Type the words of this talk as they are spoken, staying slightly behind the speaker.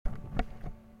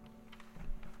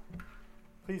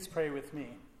Please pray with me.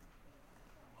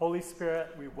 Holy Spirit,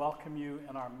 we welcome you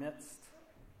in our midst.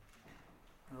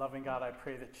 And loving God, I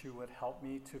pray that you would help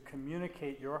me to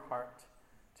communicate your heart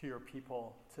to your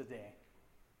people today.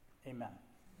 Amen.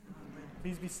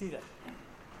 Please be seated.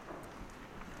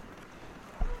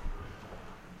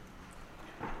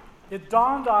 It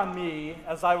dawned on me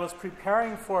as I was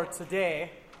preparing for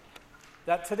today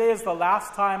that today is the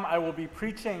last time I will be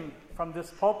preaching from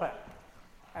this pulpit.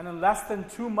 And in less than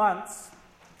 2 months,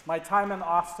 my time in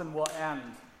Austin will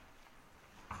end.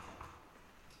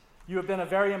 You have been a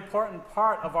very important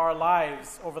part of our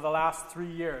lives over the last 3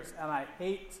 years, and I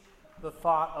hate the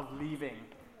thought of leaving,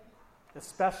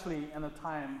 especially in a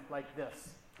time like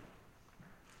this.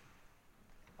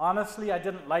 Honestly, I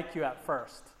didn't like you at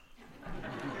first.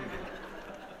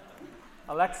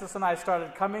 Alexis and I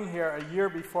started coming here a year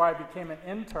before I became an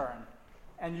intern,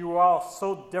 and you were all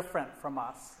so different from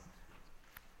us.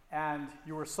 And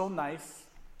you were so nice,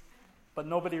 but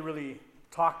nobody really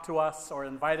talked to us or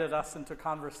invited us into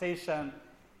conversation,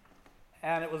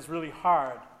 and it was really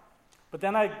hard. But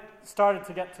then I started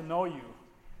to get to know you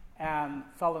and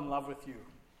fell in love with you.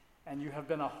 And you have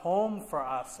been a home for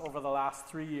us over the last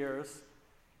 3 years,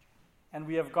 and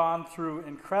we have gone through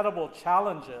incredible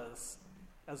challenges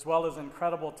as well as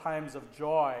incredible times of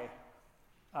joy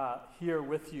here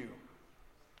with you.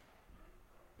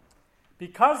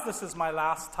 Because this is my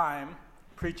last time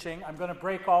preaching, I'm going to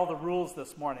break all the rules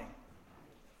this morning.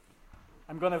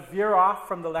 I'm going to veer off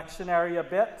from the lectionary a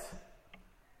bit.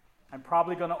 I'm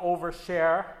probably going to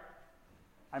overshare.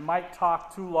 I might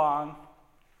talk too long.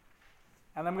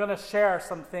 And I'm going to share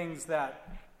some things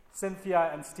that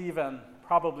Cynthia and Stephen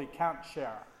probably can't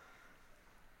share.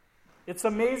 It's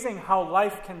amazing how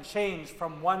life can change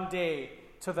from one day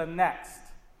to the next.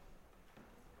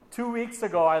 2 weeks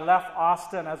ago, I left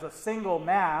Austin as a single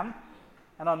man,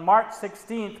 and on March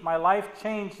 16th, my life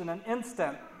changed in an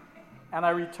instant, and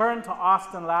I returned to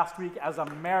Austin last week as a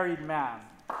married man.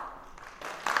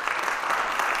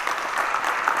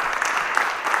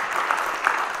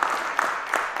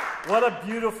 What a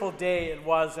beautiful day it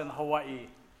was in Hawaii.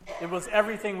 It was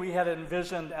everything we had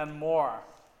envisioned and more.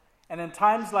 And in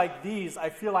times like these, I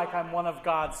feel like I'm one of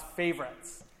God's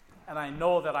favorites, and I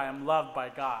know that I am loved by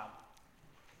God.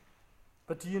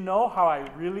 But do you know how I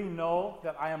really know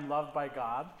that I am loved by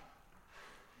God?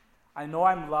 I know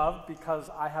I'm loved because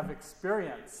I have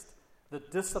experienced the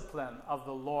discipline of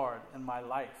the Lord in my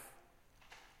life.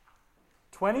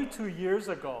 22 years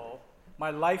ago, my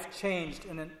life changed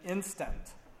in an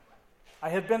instant. I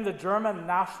had been the German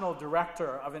national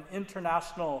director of an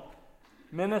international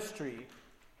ministry,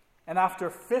 and after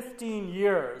 15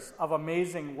 years of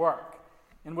amazing work,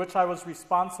 in which I was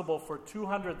responsible for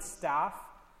 200 staff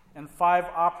and 5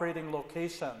 operating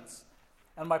locations,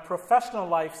 and my professional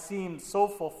life seemed so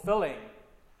fulfilling,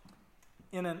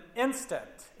 in an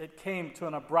instant, it came to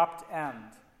an abrupt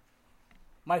end.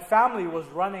 My family was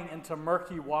running into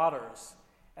murky waters,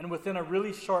 and within a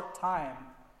really short time,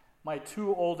 my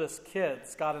 2 oldest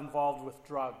kids got involved with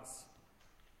drugs.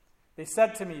 They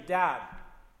said to me, "Dad,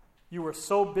 you were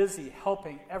so busy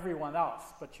helping everyone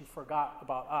else, but you forgot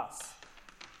about us."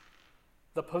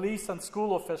 The police and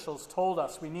school officials told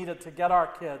us we needed to get our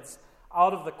kids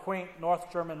out of the quaint North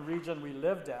German region we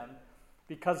lived in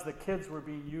because the kids were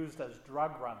being used as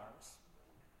drug runners.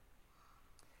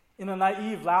 In a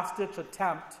naive last-ditch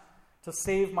attempt to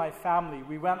save my family,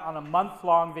 we went on a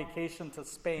month-long vacation to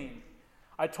Spain.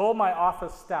 I told my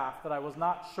office staff that I was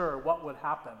not sure what would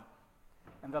happen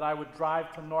and that I would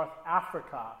drive to North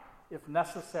Africa if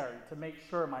necessary to make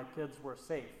sure my kids were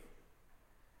safe.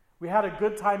 We had a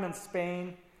good time in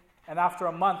Spain, and after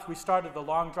a month, we started the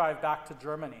long drive back to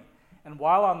Germany. And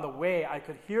while on the way, I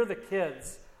could hear the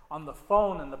kids on the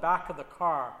phone in the back of the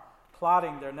car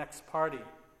plotting their next party.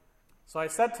 So I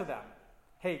said to them,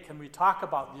 "Hey, can we talk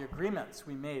about the agreements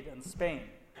we made in Spain?"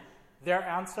 Their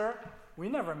answer, "We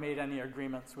never made any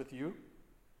agreements with you."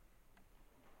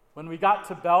 When we got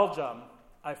to Belgium,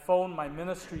 I phoned my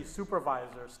ministry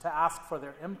supervisors to ask for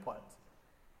their input.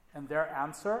 And their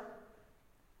answer,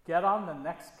 "Get on the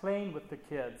next plane with the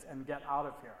kids and get out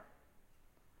of here."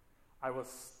 I was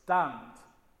stunned.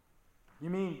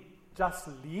 "You mean just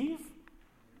leave?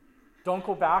 Don't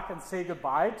go back and say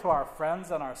goodbye to our friends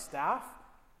and our staff?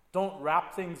 Don't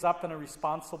wrap things up in a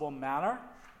responsible manner?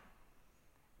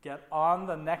 Get on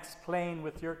the next plane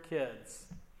with your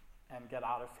kids and get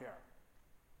out of here."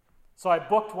 So I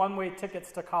booked one-way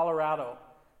tickets to Colorado,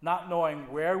 not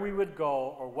knowing where we would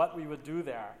go or what we would do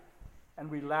there. And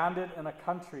we landed in a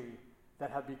country that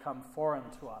had become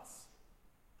foreign to us.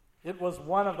 It was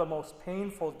one of the most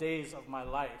painful days of my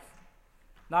life.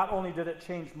 Not only did it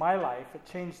change my life, it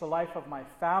changed the life of my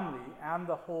family and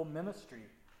the whole ministry.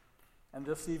 And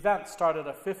this event started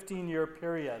a 15-year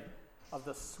period of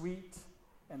the sweet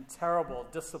and terrible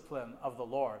discipline of the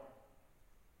Lord.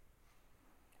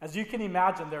 As you can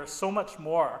imagine, there is so much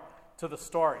more to the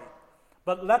story,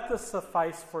 but let this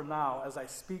suffice for now as I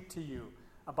speak to you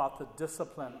about the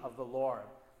discipline of the Lord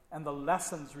and the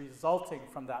lessons resulting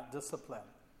from that discipline.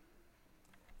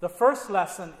 The first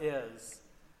lesson is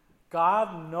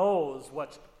God knows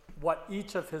what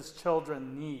each of his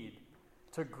children need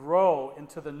to grow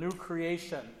into the new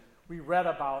creation we read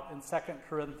about in 2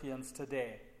 Corinthians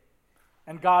today.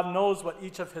 And God knows what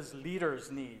each of his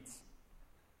leaders needs.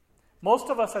 Most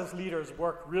of us as leaders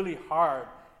work really hard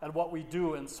at what we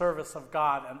do in service of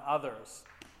God and others.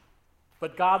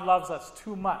 But God loves us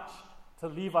too much to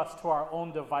leave us to our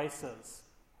own devices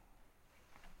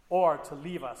or to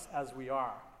leave us as we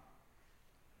are.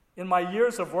 In my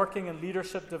years of working in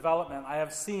leadership development, I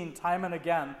have seen time and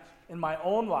again in my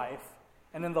own life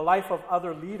and in the life of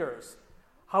other leaders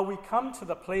how we come to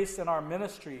the place in our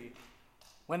ministry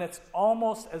when it's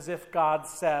almost as if God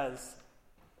says,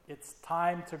 it's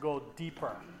time to go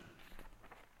deeper.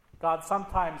 God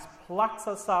sometimes plucks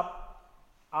us up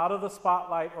out of the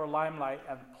spotlight or limelight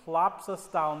and plops us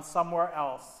down somewhere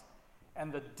else,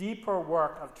 and the deeper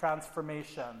work of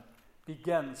transformation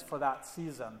begins for that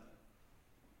season.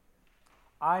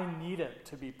 I needed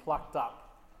to be plucked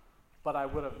up, but I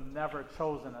would have never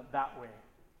chosen it that way.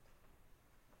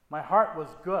 My heart was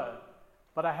good,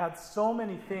 but I had so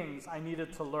many things I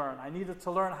needed to learn. I needed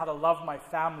to learn how to love my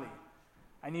family.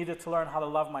 I needed to learn how to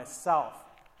love myself.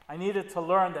 I needed to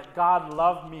learn that God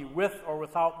loved me with or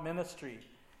without ministry,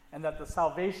 and that the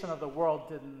salvation of the world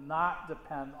did not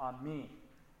depend on me,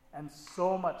 and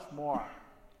so much more.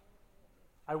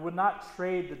 I would not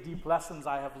trade the deep lessons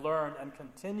I have learned and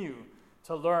continue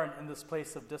to learn in this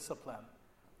place of discipline.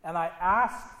 And I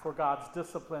ask for God's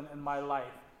discipline in my life.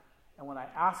 And when I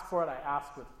ask for it, I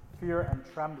ask with fear and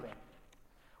trembling.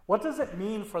 What does it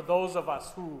mean for those of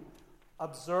us who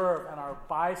observe and are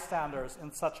bystanders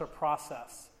in such a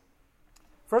process?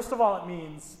 First of all, it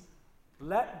means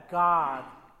let God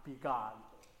be God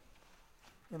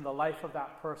in the life of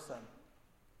that person.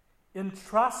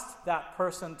 Entrust that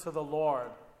person to the Lord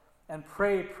and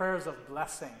pray prayers of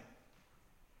blessing.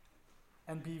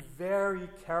 And be very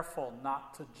careful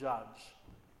not to judge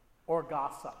or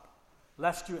gossip,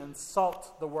 lest you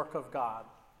insult the work of God.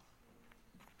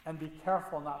 And be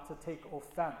careful not to take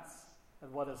offense at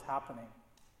what is happening.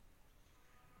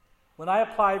 When I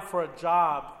applied for a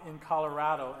job in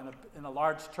Colorado in a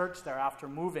large church there after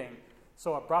moving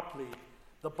so abruptly,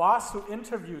 the boss who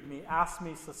interviewed me asked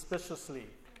me suspiciously,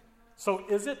 "So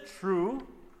is it true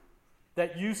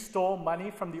that you stole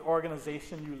money from the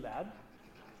organization you led?"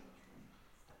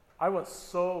 I was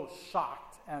so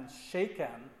shocked and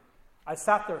shaken. I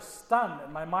sat there stunned,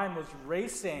 and my mind was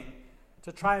racing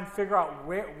to try and figure out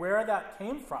where that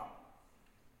came from.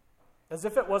 As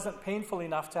if it wasn't painful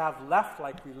enough to have left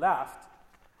like we left,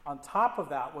 on top of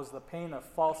that was the pain of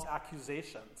false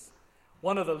accusations.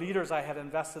 One of the leaders I had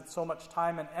invested so much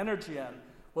time and energy in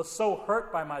was so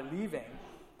hurt by my leaving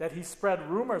that he spread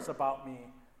rumors about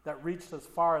me that reached as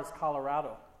far as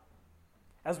Colorado.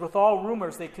 As with all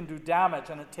rumors, they can do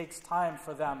damage, and it takes time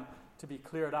for them to be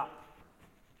cleared up.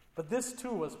 But this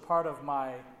too was part of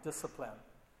my discipline,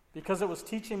 because it was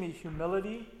teaching me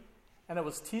humility, and it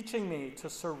was teaching me to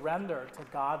surrender to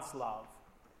God's love.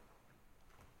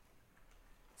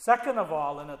 Second of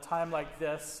all, in a time like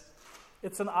this,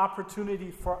 it's an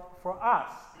opportunity for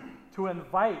us to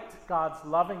invite God's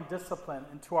loving discipline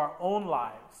into our own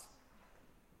lives.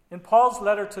 In Paul's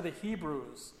letter to the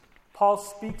Hebrews, Paul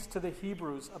speaks to the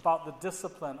Hebrews about the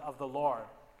discipline of the Lord.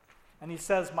 And he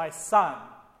says, "My son,"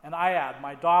 and I add,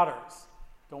 "my daughters,"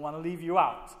 don't want to leave you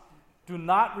out, "do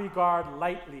not regard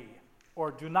lightly or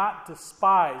do not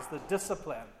despise the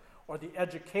discipline or the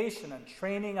education and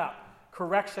training up,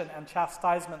 correction and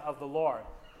chastisement of the Lord,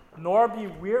 nor be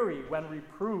weary when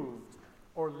reproved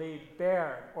or laid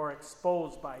bare or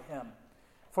exposed by him.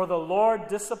 For the Lord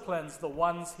disciplines the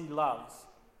ones he loves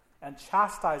and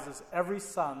chastises every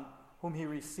son whom he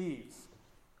receives.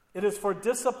 It is for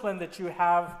discipline that you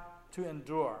have to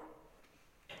endure."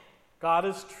 God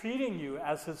is treating you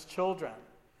as his children.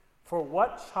 For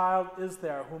what child is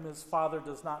there whom his father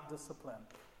does not discipline?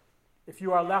 If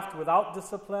you are left without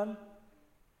discipline,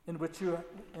 in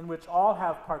which all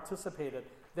have participated,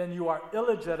 then you are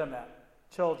illegitimate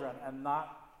children and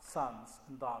not sons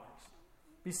and daughters.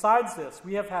 Besides this,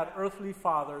 we have had earthly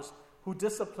fathers who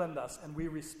disciplined us, and we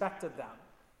respected them.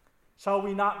 Shall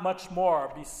we not much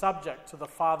more be subject to the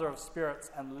Father of spirits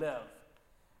and live?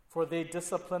 for they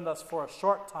disciplined us for a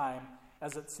short time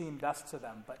as it seemed best to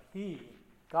them. But he,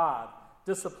 God,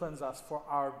 disciplines us for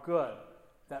our good,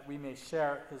 that we may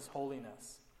share his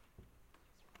holiness.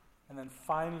 And then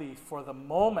finally, for the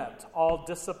moment, all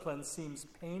discipline seems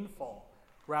painful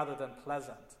rather than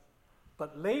pleasant.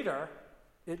 But later,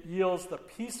 it yields the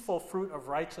peaceful fruit of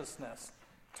righteousness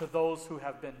to those who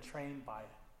have been trained by it.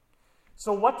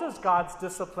 So what does God's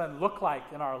discipline look like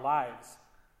in our lives?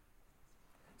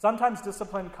 Sometimes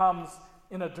discipline comes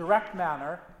in a direct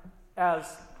manner,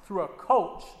 as through a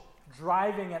coach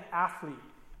driving an athlete,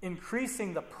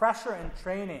 increasing the pressure and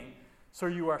training so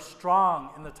you are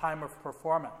strong in the time of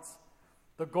performance.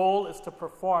 The goal is to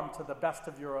perform to the best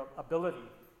of your ability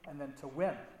and then to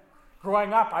win.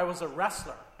 Growing up, I was a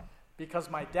wrestler because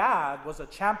my dad was a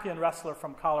champion wrestler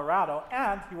from Colorado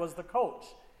and he was the coach.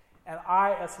 And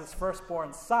I, as his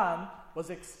firstborn son, was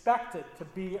expected to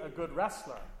be a good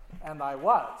wrestler. And I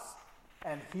was.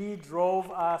 And he drove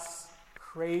us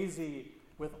crazy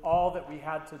with all that we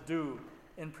had to do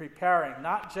in preparing,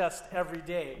 not just every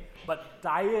day, but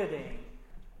dieting.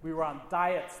 We were on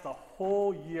diets the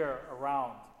whole year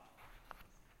around.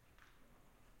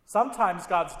 Sometimes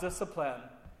God's discipline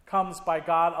comes by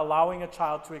God allowing a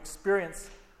child to experience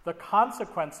the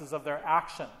consequences of their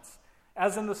actions,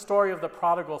 as in the story of the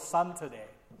prodigal son today.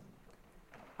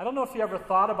 I don't know if you ever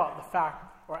thought about the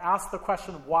fact or asked the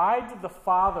question, why did the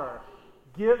father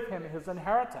give him his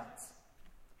inheritance?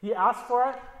 He asked for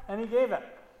it and he gave it.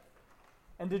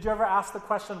 And did you ever ask the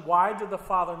question, why did the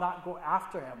father not go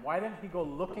after him? Why didn't he go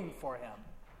looking for him?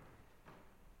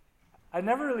 I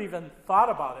never really even thought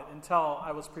about it until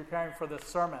I was preparing for this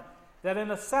sermon, that in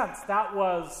a sense, that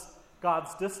was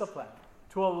God's discipline,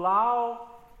 to allow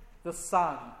the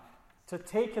son to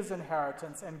take his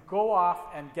inheritance and go off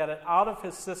and get it out of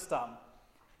his system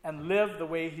and live the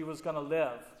way he was going to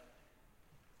live.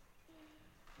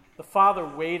 The father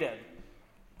waited,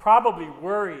 probably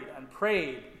worried and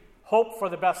prayed, hoped for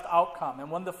the best outcome. And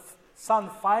when the son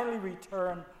finally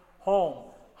returned home,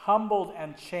 humbled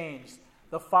and changed,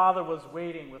 the father was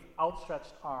waiting with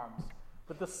outstretched arms,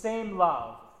 with the same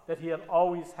love that he had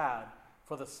always had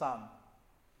for the son.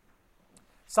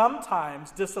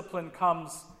 Sometimes discipline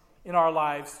comes in our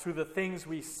lives through the things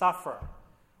we suffer,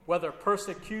 whether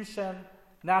persecution,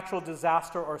 natural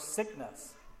disaster, or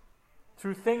sickness,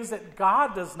 through things that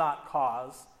God does not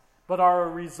cause, but are a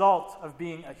result of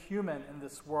being a human in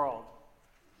this world.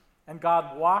 And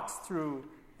God walks through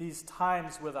these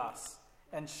times with us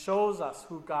and shows us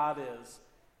who God is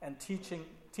and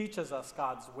teaches us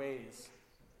God's ways.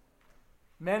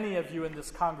 Many of you in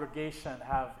this congregation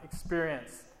have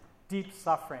experienced deep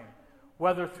suffering,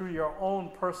 whether through your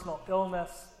own personal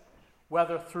illness,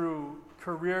 whether through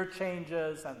career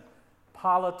changes and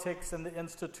politics in the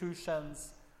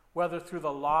institutions, whether through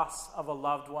the loss of a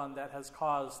loved one that has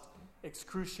caused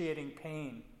excruciating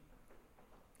pain.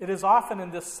 It is often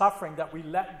in this suffering that we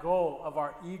let go of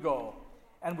our ego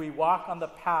and we walk on the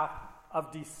path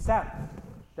of descent,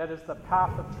 that is the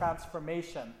path of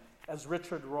transformation, as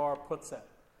Richard Rohr puts it.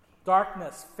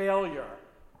 Darkness, failure,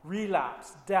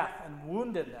 relapse, death, and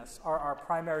woundedness are our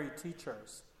primary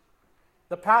teachers.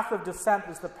 The path of descent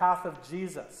is the path of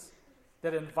Jesus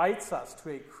that invites us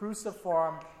to a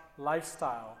cruciform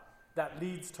lifestyle that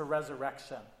leads to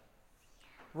resurrection.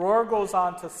 Rohr goes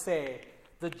on to say,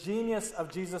 the genius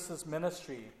of Jesus'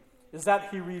 ministry is that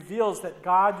he reveals that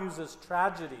God uses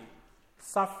tragedy,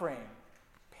 suffering,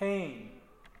 pain,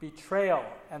 betrayal,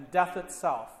 and death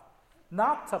itself,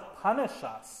 not to punish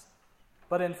us,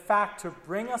 but in fact to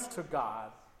bring us to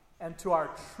God and to our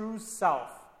true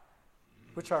self,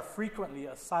 which are frequently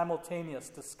a simultaneous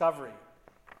discovery.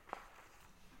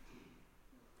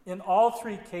 In all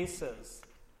three cases,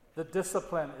 the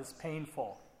discipline is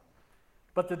painful,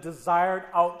 but the desired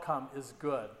outcome is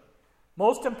good.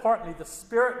 Most importantly, the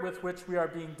spirit with which we are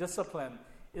being disciplined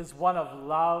is one of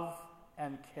love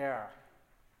and care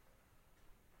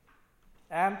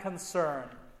and concern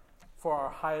for our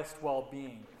highest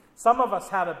well-being. Some of us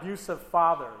had abusive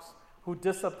fathers who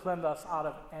disciplined us out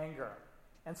of anger.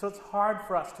 And so it's hard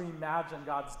for us to imagine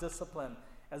God's discipline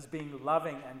as being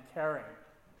loving and caring.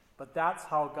 But that's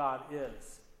how God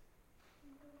is.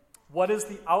 What is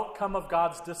the outcome of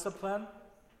God's discipline?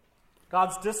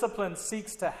 God's discipline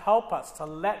seeks to help us to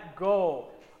let go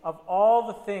of all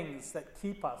the things that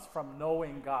keep us from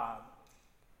knowing God.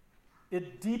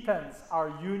 It deepens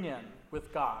our union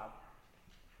with God.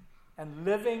 And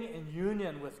living in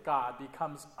union with God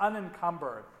becomes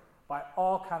unencumbered by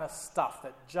all kind of stuff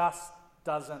that just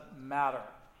doesn't matter.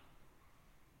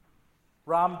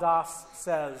 Ram Dass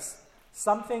says,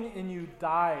 something in you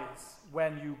dies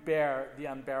when you bear the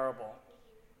unbearable.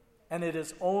 And it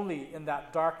is only in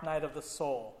that dark night of the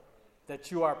soul that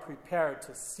you are prepared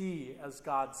to see as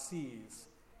God sees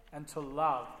and to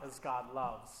love as God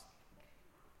loves.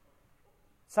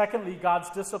 Secondly, God's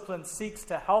discipline seeks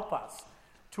to help us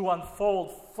to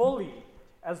unfold fully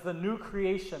as the new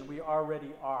creation we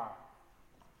already are.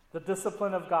 The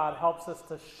discipline of God helps us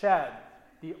to shed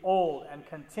the old and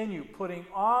continue putting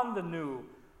on the new,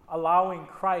 allowing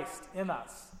Christ in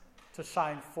us to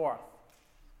shine forth.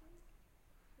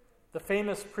 The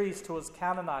famous priest who was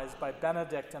canonized by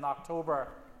Benedict in October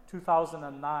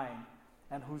 2009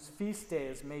 and whose feast day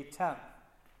is May 10th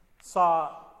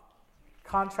saw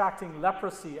contracting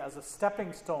leprosy as a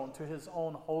stepping stone to his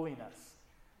own holiness.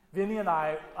 Vinny and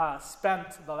I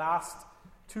spent the last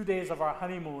 2 days of our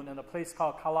honeymoon in a place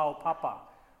called Kalaupapa,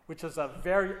 which is a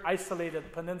very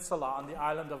isolated peninsula on the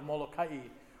island of Molokai,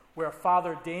 where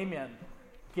Father Damien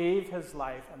gave his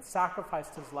life and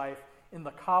sacrificed his life in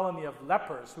the colony of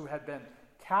lepers who had been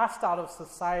cast out of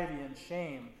society in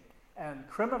shame and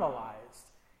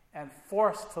criminalized and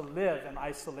forced to live in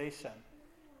isolation.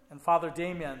 And Father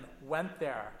Damien went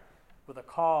there with a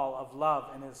call of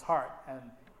love in his heart and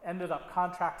ended up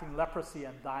contracting leprosy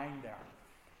and dying there.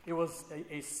 It was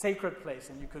a sacred place,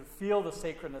 and you could feel the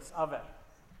sacredness of it.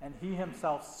 And he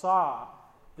himself saw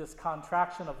this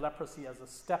contraction of leprosy as a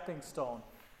stepping stone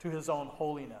to his own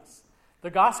holiness. The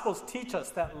Gospels teach us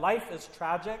that life is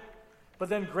tragic, but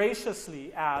then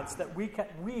graciously adds that we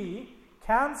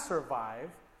can survive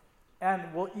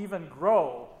and will even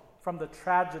grow from the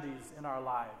tragedies in our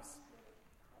lives.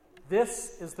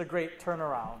 This is the great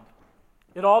turnaround.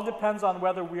 It all depends on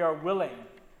whether we are willing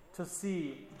to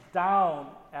see down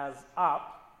as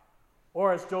up,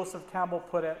 or as Joseph Campbell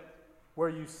put it, where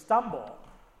you stumble,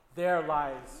 there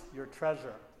lies your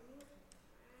treasure.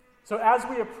 So as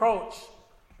we approach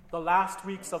the last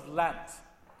weeks of Lent,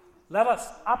 let us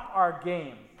up our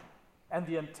game and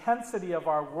the intensity of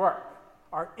our work,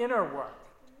 our inner work,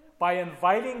 by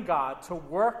inviting God to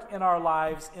work in our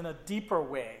lives in a deeper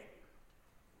way.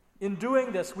 In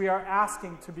doing this, we are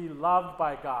asking to be loved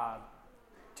by God,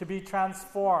 to be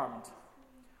transformed.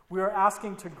 We are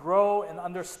asking to grow in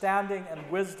understanding and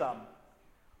wisdom.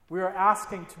 We are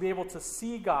asking to be able to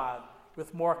see God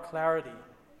with more clarity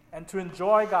and to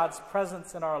enjoy God's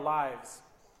presence in our lives.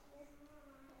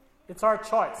 It's our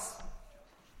choice.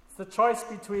 It's the choice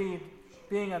between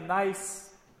being a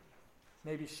nice,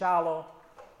 maybe shallow,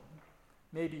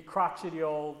 maybe crotchety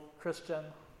old Christian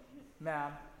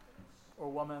man or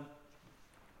woman,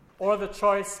 or the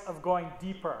choice of going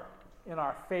deeper in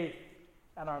our faith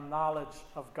and our knowledge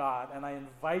of God. And I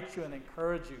invite you and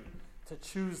encourage you to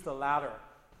choose the latter.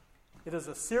 It is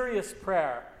a serious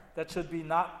prayer that should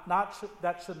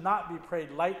not be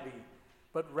prayed lightly,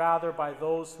 but rather by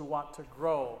those who want to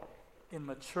grow in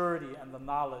maturity and the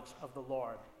knowledge of the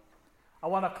Lord. I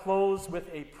want to close with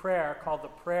a prayer called the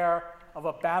Prayer of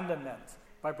Abandonment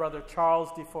by Brother Charles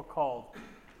de Foucauld.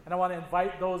 And I want to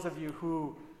invite those of you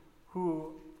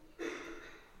who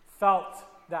felt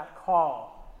that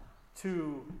call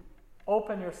to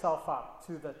open yourself up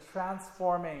to the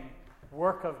transforming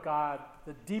work of God,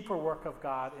 the deeper work of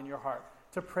God in your heart,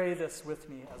 to pray this with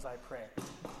me as I pray.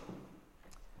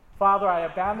 Father, I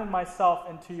abandon myself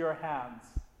into your hands.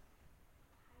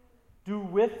 Do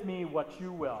with me what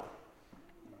you will.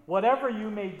 Whatever you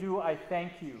may do, I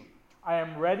thank you. I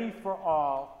am ready for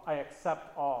all. I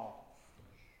accept all.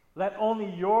 Let only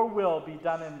your will be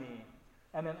done in me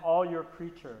and in all your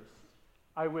creatures.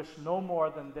 I wish no more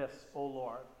than this, O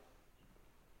Lord.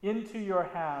 Into your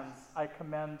hands I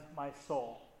commend my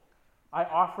soul. I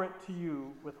offer it to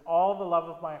you with all the love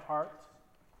of my heart,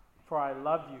 for I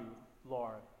love you,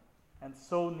 Lord, and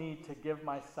so need to give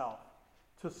myself,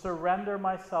 to surrender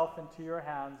myself into your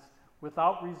hands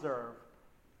without reserve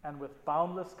and with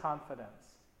boundless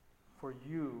confidence, for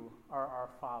you are our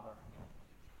Father.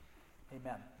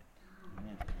 Amen.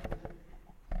 Amen.